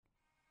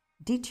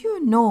Did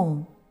you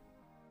know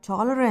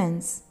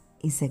tolerance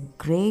is a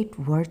great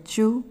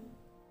virtue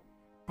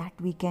that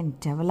we can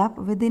develop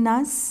within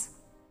us?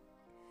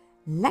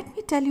 Let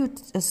me tell you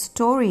a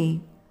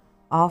story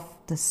of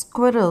the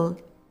squirrel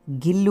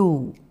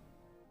Gillu.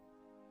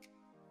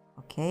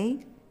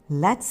 Okay,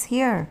 let's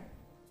hear.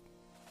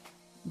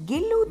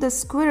 Gillu the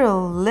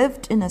squirrel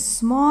lived in a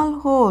small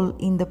hole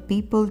in the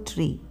peepal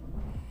tree.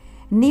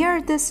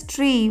 Near this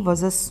tree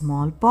was a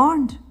small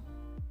pond.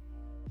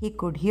 He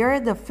could hear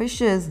the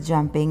fishes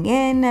jumping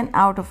in and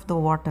out of the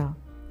water.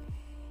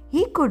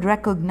 He could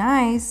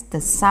recognize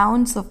the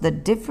sounds of the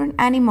different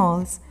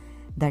animals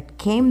that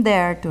came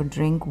there to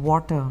drink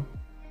water.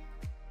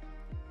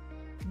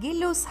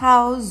 Gillu's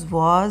house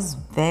was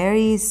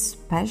very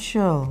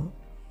special.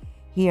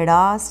 He had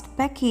asked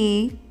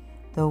Pecky,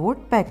 the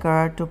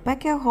woodpecker, to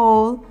peck a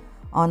hole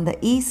on the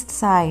east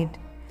side,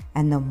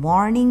 and the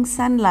morning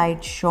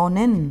sunlight shone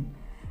in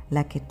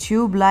like a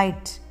tube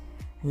light,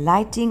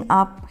 lighting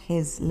up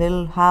his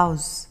little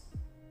house.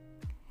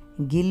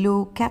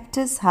 Gillu kept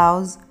his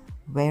house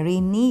very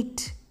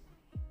neat.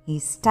 He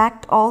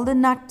stacked all the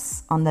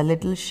nuts on the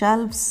little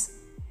shelves.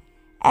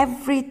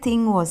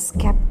 Everything was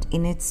kept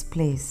in its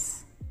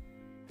place.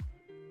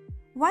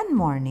 One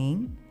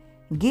morning,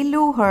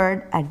 Gillu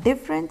heard a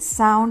different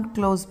sound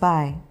close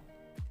by.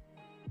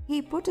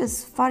 He put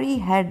his furry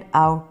head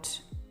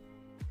out,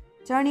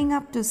 turning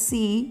up to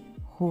see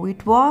who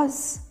it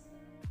was.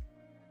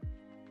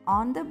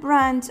 On the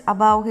branch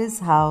above his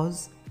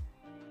house,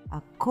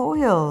 a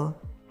quail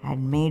had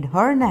made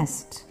her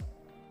nest.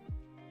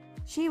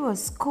 She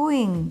was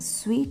cooing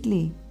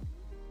sweetly.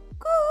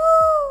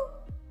 Coo!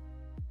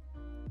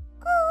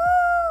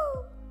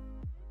 Coo!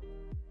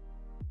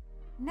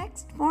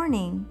 Next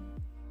morning,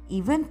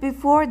 even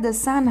before the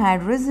sun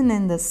had risen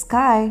in the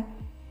sky,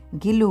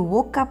 Gillu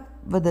woke up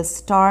with a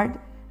start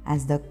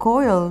as the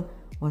quail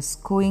was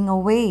cooing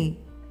away,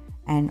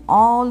 and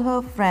all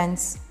her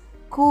friends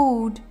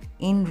cooed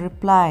in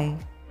reply.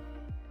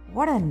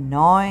 What a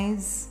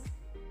noise!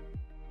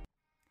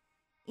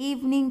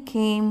 Evening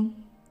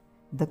came.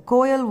 The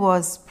quail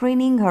was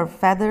preening her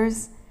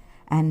feathers,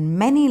 and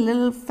many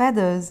little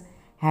feathers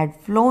had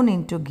flown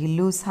into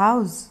Gillu's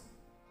house.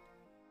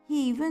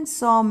 He even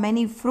saw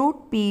many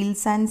fruit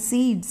peels and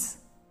seeds.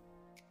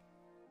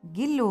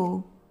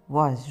 Gillu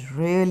was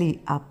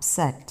really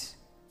upset.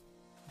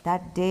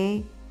 That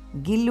day,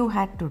 Gillu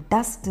had to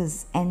dust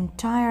his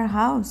entire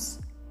house.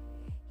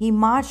 He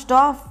marched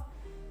off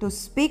to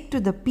speak to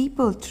the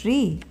peepal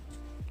tree.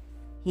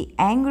 He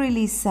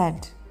angrily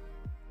said,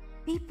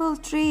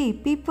 Peepal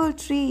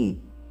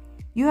tree,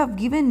 you have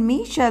given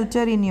me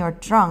shelter in your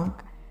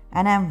trunk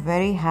and I am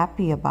very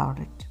happy about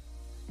it.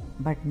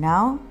 But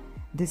now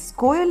this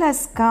quail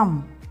has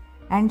come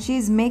and she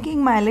is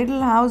making my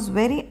little house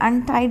very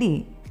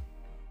untidy.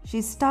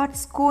 She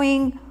starts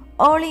cooing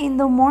early in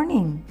the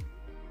morning.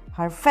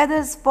 Her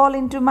feathers fall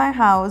into my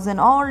house and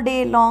all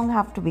day long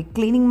have to be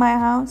cleaning my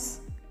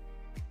house.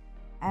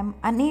 I am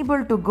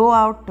unable to go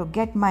out to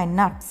get my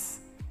nuts.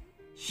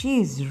 She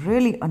is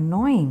really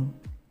annoying.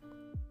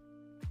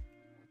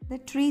 The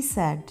tree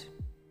said,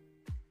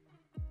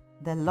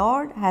 The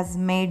Lord has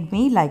made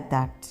me like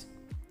that.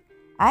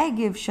 I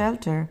give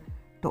shelter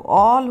to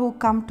all who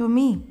come to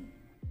me.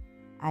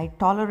 I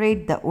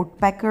tolerate the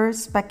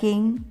woodpeckers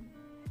pecking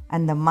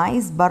and the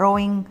mice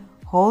burrowing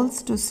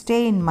holes to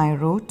stay in my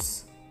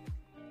roots.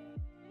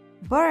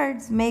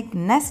 Birds make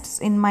nests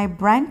in my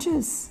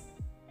branches.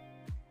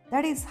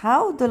 That is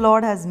how the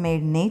Lord has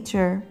made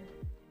nature.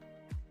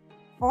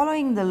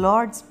 Following the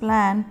Lord's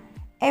plan,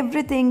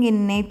 everything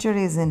in nature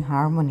is in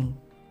harmony.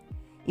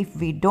 If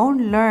we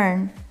don't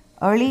learn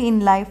early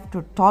in life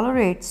to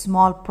tolerate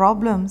small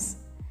problems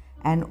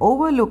and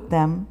overlook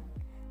them,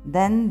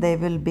 then they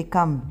will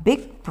become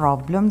big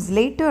problems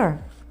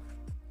later.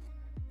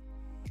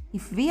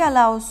 If we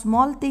allow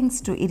small things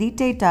to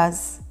irritate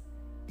us,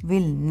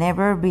 we'll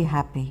never be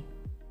happy.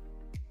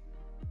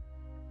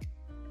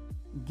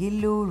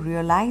 Gillu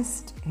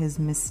realized his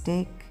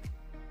mistake.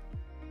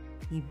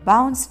 He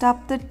bounced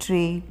up the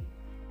tree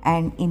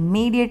and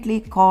immediately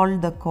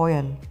called the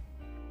quail.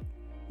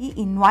 He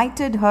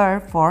invited her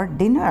for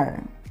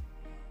dinner.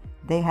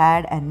 They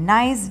had a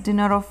nice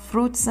dinner of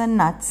fruits and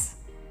nuts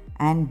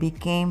and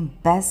became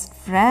best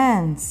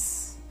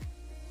friends.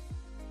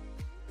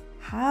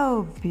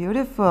 How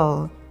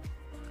beautiful!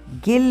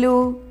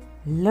 Gillu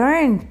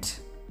learnt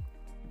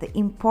the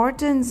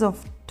importance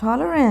of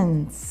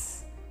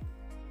tolerance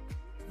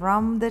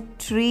from the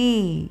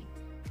tree.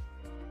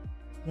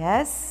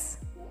 Yes?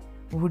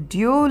 Would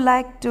you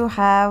like to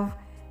have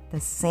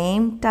the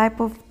same type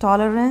of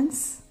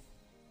tolerance?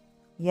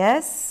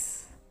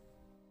 Yes?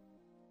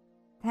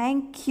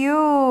 Thank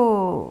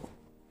you.